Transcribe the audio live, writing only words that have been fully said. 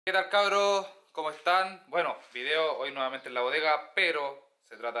¿Qué tal, cabros? ¿Cómo están? Bueno, video hoy nuevamente en la bodega, pero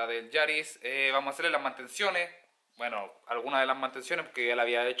se trata del Yaris. Vamos a hacerle las mantenciones. Bueno, algunas de las mantenciones, porque ya le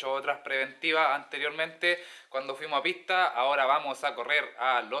había hecho otras preventivas anteriormente cuando fuimos a pista. Ahora vamos a correr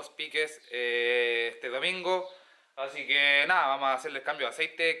a Los Piques este domingo. Así que nada, vamos a hacerle el cambio de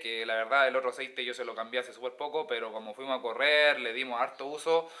aceite, que la verdad el otro aceite yo se lo cambié hace súper poco, pero como fuimos a correr, le dimos harto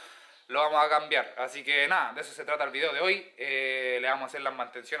uso, lo vamos a cambiar. Así que nada, de eso se trata el video de hoy. Le vamos a hacer las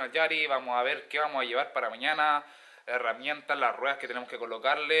mantenciones al Yari, vamos a ver qué vamos a llevar para mañana, herramientas, las ruedas que tenemos que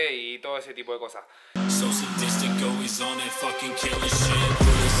colocarle y todo ese tipo de cosas.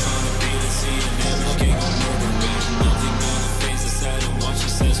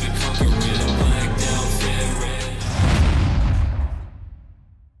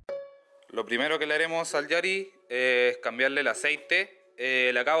 Lo primero que le haremos al Yari es cambiarle el aceite.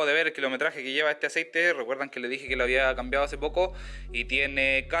 Le acabo de ver el kilometraje que lleva este aceite. Recuerdan que le dije que lo había cambiado hace poco y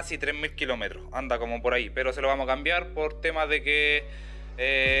tiene casi 3000 kilómetros, anda como por ahí, pero se lo vamos a cambiar por temas de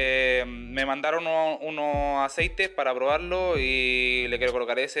que me mandaron unos aceites para probarlo y le quiero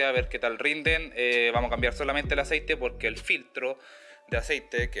colocar ese a ver qué tal rinden. Vamos a cambiar solamente el aceite porque el filtro de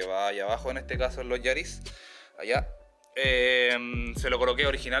aceite que va allá abajo, en este caso en los Yaris, allá, se lo coloqué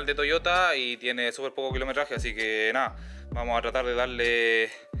original de Toyota y tiene súper poco kilometraje, así que nada, vamos a tratar de darle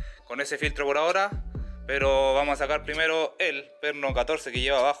con ese filtro por ahora, pero vamos a sacar primero el perno 14 que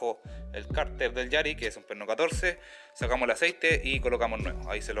lleva abajo el cárter del Yari, que es un perno 14, sacamos el aceite y colocamos nuevo,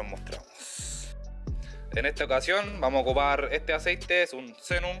 ahí se los mostramos. En esta ocasión vamos a ocupar este aceite, es un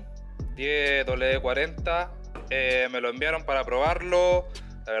Xenum 10W40, me lo enviaron para probarlo.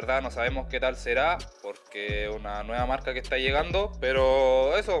 La verdad no sabemos qué tal será porque es una nueva marca que está llegando,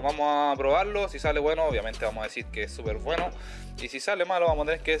 pero eso, vamos a probarlo. Si sale bueno, obviamente vamos a decir que es súper bueno, y si sale malo vamos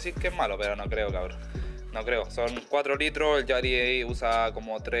a tener que decir que es malo, pero no creo, cabrón. No creo, son 4 litros, el Yari usa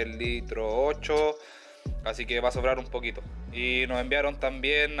como 3 litros 8, así que va a sobrar un poquito. Y nos enviaron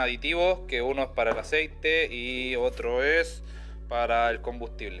también aditivos, que uno es para el aceite y otro es para el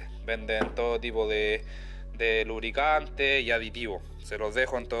combustible. Venden todo tipo de lubricante y aditivo. Se los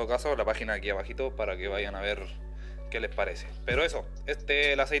dejo en todo caso la página aquí abajito para que vayan a ver qué les parece. Pero eso, este es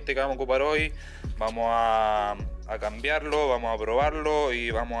el aceite que vamos a ocupar hoy. Vamos a cambiarlo, vamos a probarlo y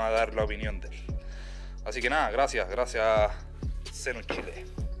vamos a dar la opinión de él. Así que nada, gracias Xenum Chile.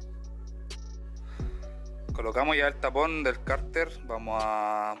 Colocamos ya el tapón del cárter. Vamos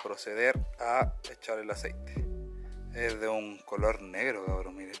a proceder a echar el aceite. Es de un color negro,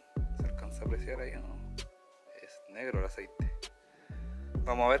 cabrón, miren. ¿Se alcanza a apreciar ahí o no? Negro el aceite.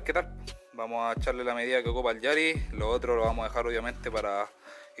 Vamos a ver qué tal. Vamos a echarle la medida que ocupa el Yari. Lo otro lo vamos a dejar obviamente para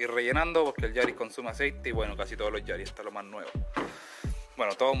ir rellenando, porque el Yari consume aceite y bueno, casi todos los Yari, hasta lo más nuevo.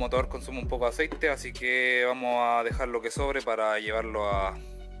 Bueno, todo motor consume un poco de aceite, así que vamos a dejar lo que sobre para llevarlo a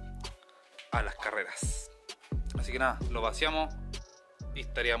las carreras. Así que nada, lo vaciamos y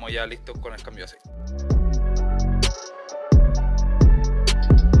estaríamos ya listos con el cambio de aceite.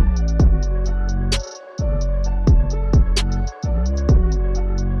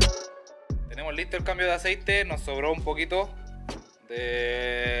 Listo el cambio de aceite, nos sobró un poquito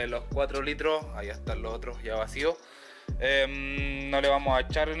de los 4 litros, ahí están los otros ya vacíos. No le vamos a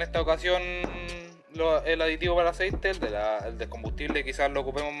echar en esta ocasión el aditivo para el aceite, el de combustible quizás lo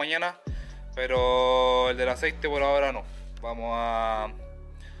ocupemos mañana, pero el del aceite por ahora no. Vamos a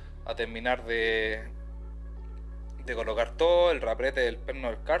terminar de colocar todo, el raprete del perno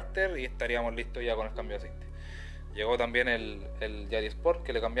del cárter y estaríamos listos ya con el cambio de aceite. Llegó también el Yari Sport,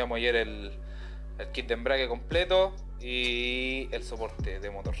 que le cambiamos ayer el kit de embrague completo y el soporte de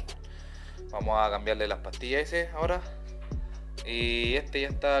motor. Vamos a cambiarle las pastillas ese ahora, y este ya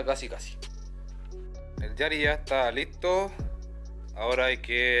está casi. El Yari ya está listo. Ahora hay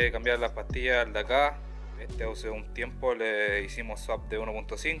que cambiar las pastillas al de acá. Este hace un tiempo le hicimos swap de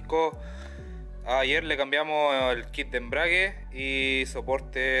 1.5. Ayer le cambiamos el kit de embrague y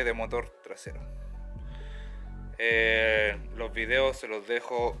soporte de motor trasero. Los videos se los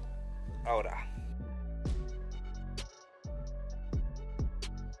dejo ahora.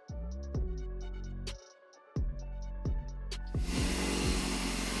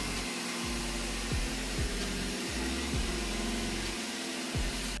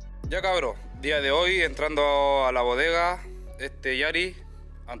 Ya cabros, día de hoy entrando a la bodega, este Yari,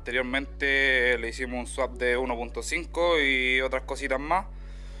 anteriormente le hicimos un swap de 1.5 y otras cositas más,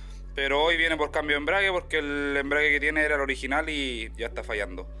 pero hoy viene por cambio de embrague porque el embrague que tiene era el original y ya está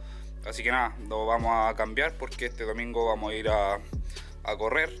fallando. Así que nada, lo vamos a cambiar porque este domingo vamos a ir a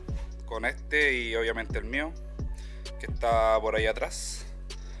correr con este y obviamente el mío, que está por ahí atrás.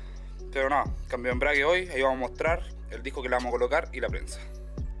 Pero nada, cambio de embrague hoy, ahí vamos a mostrar el disco que le vamos a colocar y la prensa.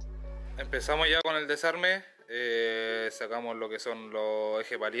 Empezamos ya con el desarme. Sacamos lo que son los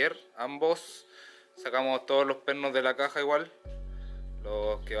ejes palier, ambos. Sacamos todos los pernos de la caja igual,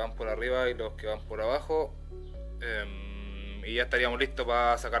 los que van por arriba y los que van por abajo. Y ya estaríamos listos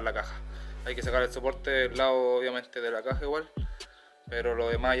para sacar la caja. Hay que sacar el soporte del lado obviamente de la caja igual, pero lo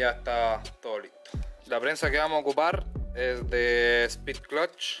demás ya está todo listo. La prensa que vamos a ocupar es de Speed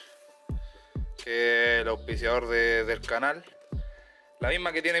Clutch, que es el auspiciador del canal. La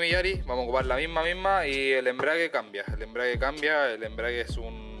misma que tiene mi Yaris, vamos a ocupar la misma y el embrague cambia. El embrague es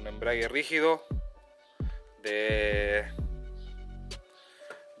un embrague rígido de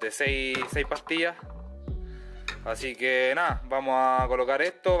 6 pastillas. Así que nada, vamos a colocar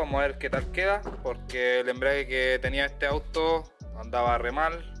esto, vamos a ver qué tal queda, porque el embrague que tenía este auto andaba re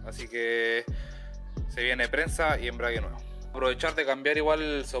mal, así que se viene prensa y embrague nuevo. Aprovechar de cambiar igual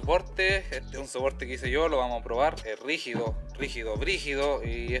el soporte. Este es un soporte que hice yo, lo vamos a probar. Es rígido, brígido,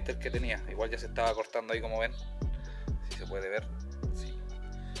 y este es el que tenía. Igual ya se estaba cortando ahí, como ven, si se puede ver, sí,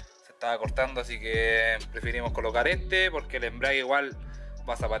 se estaba cortando, así que preferimos colocar este porque el embrague igual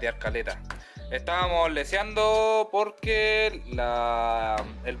va a zapatear caleta. Estábamos leseando porque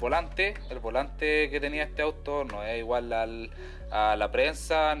el volante que tenía este auto no es igual a la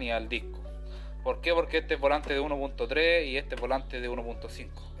prensa ni al disco. ¿Por qué? Porque este es volante de 1.3 y este es volante de 1.5.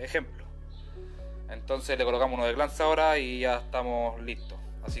 Ejemplo. Entonces le colocamos uno de glance ahora y ya estamos listos.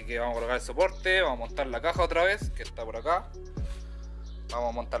 Así que vamos a colocar el soporte, vamos a montar la caja otra vez, que está por acá. Vamos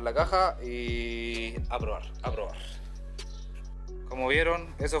a montar la caja y a probar. Como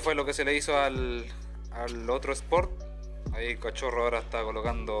vieron, eso fue lo que se le hizo al otro Sport. Ahí el cachorro ahora está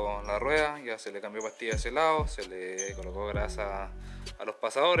colocando la rueda, ya se le cambió pastilla a ese lado, se le colocó grasa a los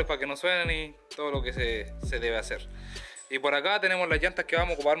pasadores para que no suenen y todo lo que se debe hacer. Y por acá tenemos las llantas que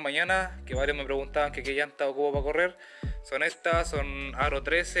vamos a ocupar mañana, que varios me preguntaban que qué llantas ocupo para correr. Son estas, son aro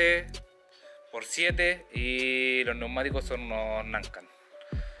 13 por 7 y los neumáticos son unos Nancan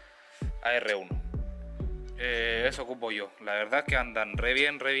AR1. Eso ocupo yo. La verdad es que andan re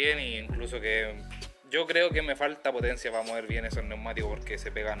bien y incluso que yo creo que me falta potencia para mover bien esos neumáticos porque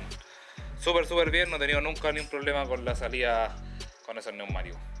se pegan súper bien. No he tenido nunca ni un problema con la salida con esos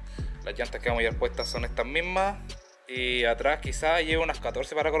neumáticos. Las llantas que vamos a llevar puestas son estas mismas y atrás quizás lleve unas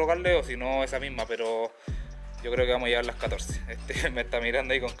 14 para colocarle, o si no esa misma, pero yo creo que vamos a llevar las 14. Me está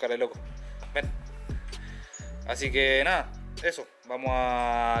mirando ahí con cara de loco. Ven. Así que nada, eso. Vamos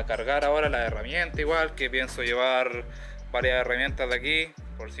a cargar ahora la herramienta igual, que pienso llevar varias herramientas de aquí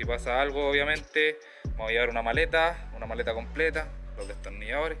por si pasa algo obviamente. Vamos a llevar una maleta completa, los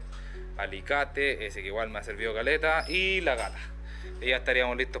destornilladores, alicate, ese que igual me ha servido caleta, y la gala. Y ya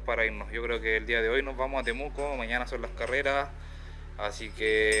estaríamos listos para irnos. Yo creo que el día de hoy nos vamos a Temuco, mañana son las carreras, así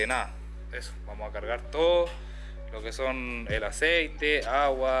que nada, eso, vamos a cargar todo lo que son el aceite,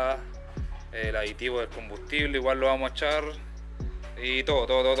 agua, el aditivo del combustible, igual lo vamos a echar, y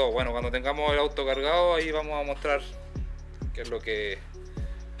todo. Bueno, cuando tengamos el auto cargado ahí vamos a mostrar qué es lo que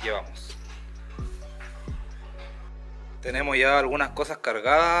llevamos. Tenemos ya algunas cosas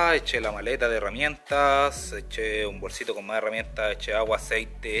cargadas, eché la maleta de herramientas, eché un bolsito con más herramientas, eché agua,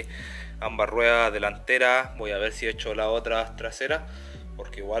 aceite, ambas ruedas delanteras. Voy a ver si echo las otras traseras,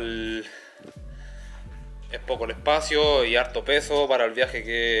 porque igual es poco el espacio y harto peso para el viaje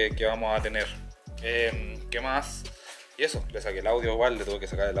que vamos a tener. ¿Qué más? Y eso, le saqué el audio igual, le tuve que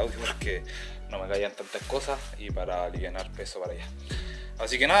sacar el audio porque no me caían tantas cosas y para aliviar peso para allá.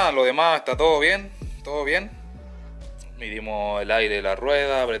 Así que nada, lo demás está todo bien. Midimos el aire de la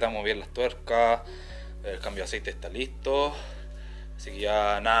rueda, apretamos bien las tuercas, el cambio de aceite está listo, así que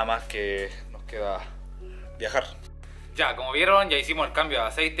ya nada más que nos queda viajar. Ya, como vieron, ya hicimos el cambio de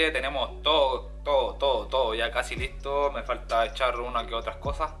aceite, tenemos todo ya casi listo. Me falta echar una que otras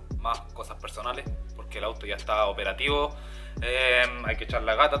cosas, más cosas personales, porque el auto ya está operativo. Hay que echar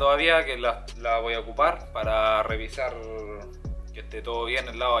la gata todavía, que la voy a ocupar para revisar que esté todo bien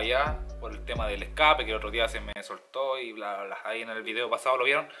el lado allá, por el tema del escape, que el otro día se me soltó y ahí en el video pasado lo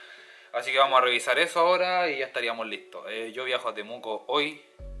vieron. Así que vamos a revisar eso ahora y ya estaríamos listos. Yo viajo a Temuco hoy,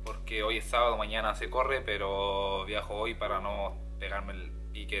 porque hoy es sábado, mañana se corre, pero viajo hoy para no pegarme el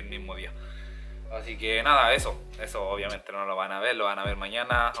pique el mismo día. Así que nada, eso obviamente no lo van a ver, lo van a ver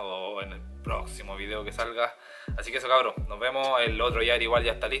mañana o en el próximo video que salga. Así que eso, cabros, nos vemos. El otro Yaris igual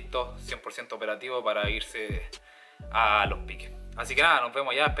ya está listo, 100% operativo para irse a los piques. Así que nada, nos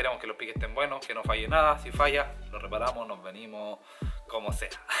vemos ya, esperemos que los piques estén buenos, que no falle nada. Si falla, lo reparamos, nos venimos como sea.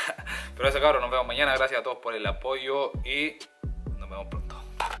 Pero eso, cabros, nos vemos mañana. Gracias a todos por el apoyo y nos vemos pronto.